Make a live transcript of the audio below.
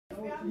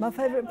My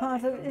favourite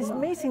part of it is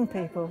meeting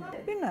people,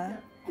 you know,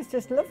 it's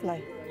just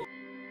lovely.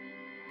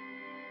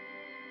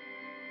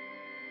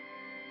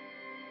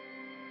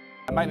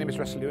 My name is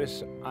Russell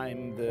Lewis.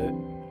 I'm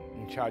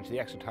in charge of the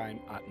extra time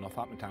at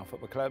Northampton Town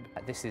Football Club.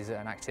 This is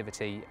an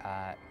activity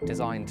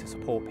designed to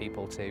support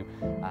people to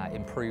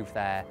improve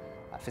their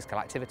physical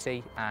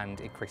activity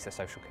and increase their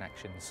social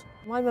connections.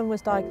 My mum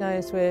was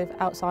diagnosed with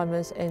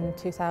Alzheimer's in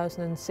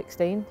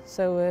 2016,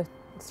 so we're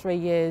 3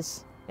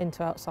 years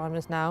into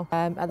Alzheimer's now.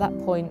 At that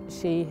point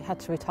she had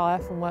to retire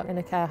from work in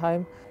a care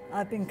home.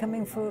 I've been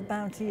coming for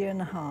about a year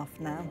and a half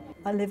now.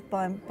 I live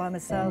by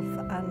myself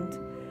and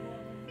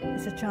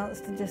it's a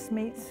chance to just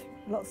meet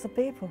lots of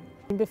people.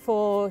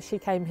 Before she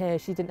came here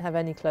she didn't have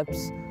any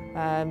clubs.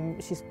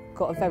 She's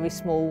got a very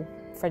small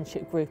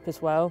friendship group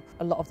as well.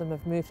 A lot of them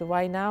have moved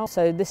away now,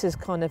 so this has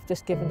kind of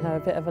just given her a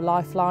bit of a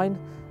lifeline.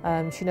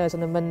 She knows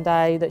on a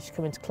Monday that she's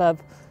coming to club.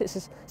 It's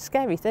a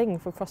scary thing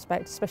for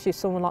prospects, especially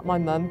someone like my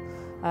mum.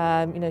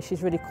 You know,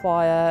 she's really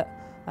quiet,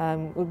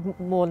 would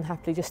more than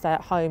happily just stay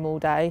at home all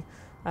day.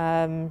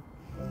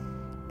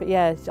 But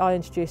yeah, I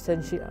introduced her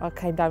and I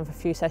came down for a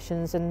few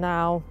sessions, and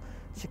now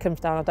she comes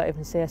down, I don't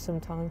even see her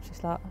sometimes.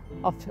 She's like,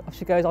 off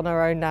she goes on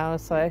her own now,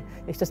 so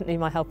she doesn't need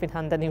my helping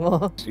hand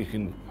anymore. You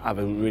can have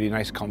a really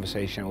nice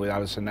conversation with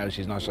Alison now,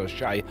 she's not so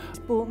shy. It's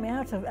brought me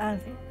out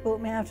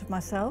of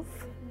myself.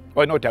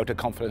 Well, no doubt her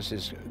confidence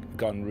has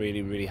gone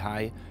really, really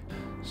high.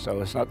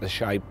 So it's not the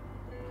shy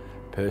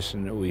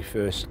person who we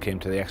first came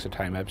to the extra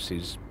time up.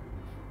 She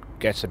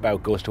gets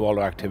about, goes to all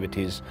our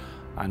activities,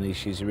 and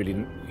she's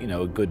really, you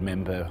know, a good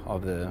member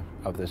of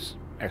this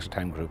extra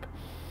time group.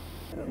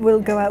 We'll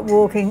go out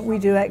walking, we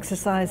do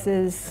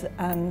exercises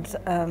and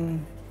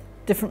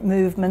different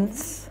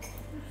movements.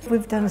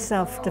 We've done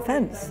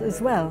self-defence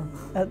as well.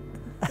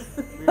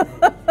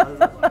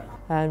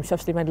 She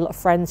obviously made a lot of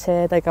friends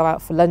here, they go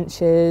out for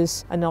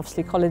lunches, and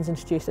obviously Colin's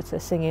introduced her to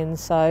singing,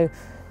 so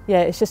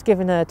yeah, it's just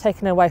taken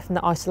her away from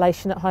the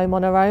isolation at home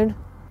on her own.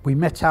 We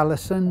met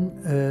Alison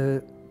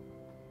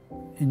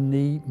in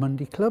the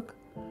Monday Club,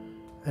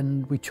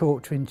 and we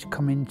talked her into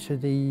coming to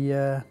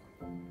the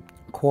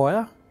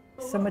choir.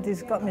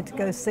 Somebody's got me to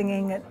go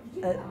singing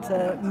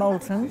at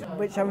Moulton,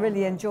 which I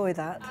really enjoy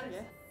that.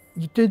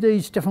 You do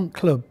these different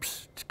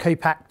clubs to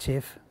keep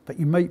active, but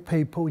you meet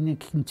people and you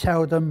can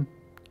tell them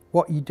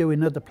what you do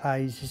in other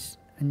places,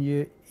 and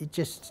it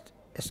just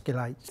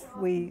escalates.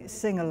 We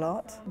sing a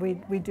lot, we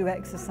do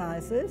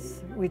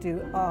exercises, we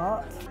do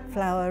art,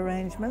 flower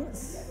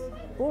arrangements,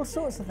 all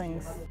sorts of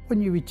things.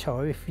 When you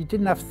retire, if you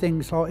didn't have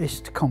things like this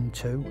to come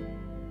to,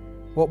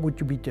 what would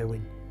you be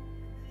doing?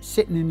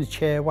 Sitting in the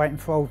chair waiting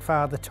for old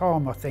Father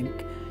Time, I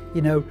think.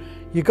 You know,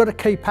 you've got to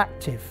keep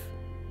active.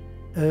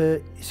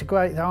 I'm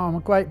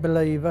a great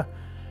believer.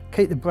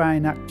 Keep the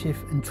brain active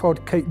and try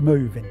to keep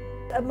moving.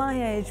 At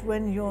my age,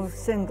 when you're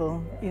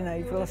single, you know,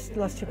 you've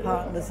lost your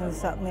partners and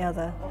this, that and the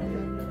other,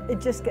 it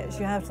just gets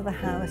you out of the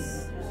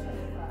house,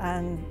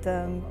 and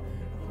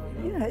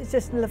you know, it's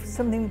just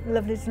something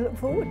lovely to look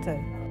forward to.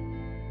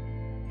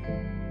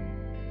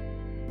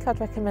 I'd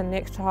recommend the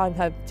Extra Time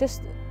Hub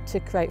just to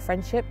create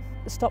friendship,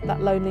 stop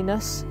that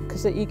loneliness,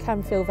 because you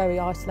can feel very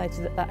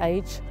isolated at that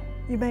age.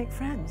 You make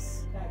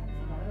friends.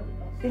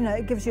 You know,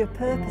 it gives you a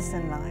purpose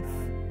in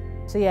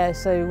life. So yeah,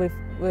 so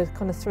we're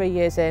kind of 3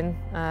 years in,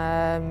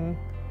 and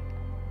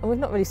we've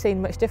not really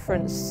seen much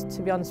difference,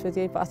 to be honest with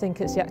you, but I think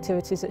it's the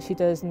activities that she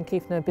does and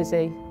keeping her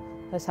busy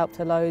has helped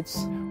her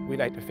loads. We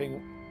like to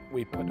think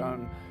we put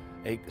on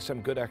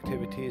some good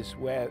activities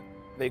where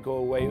they go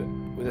away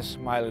with a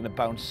smile and a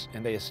bounce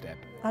in their step.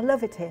 I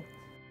love it here.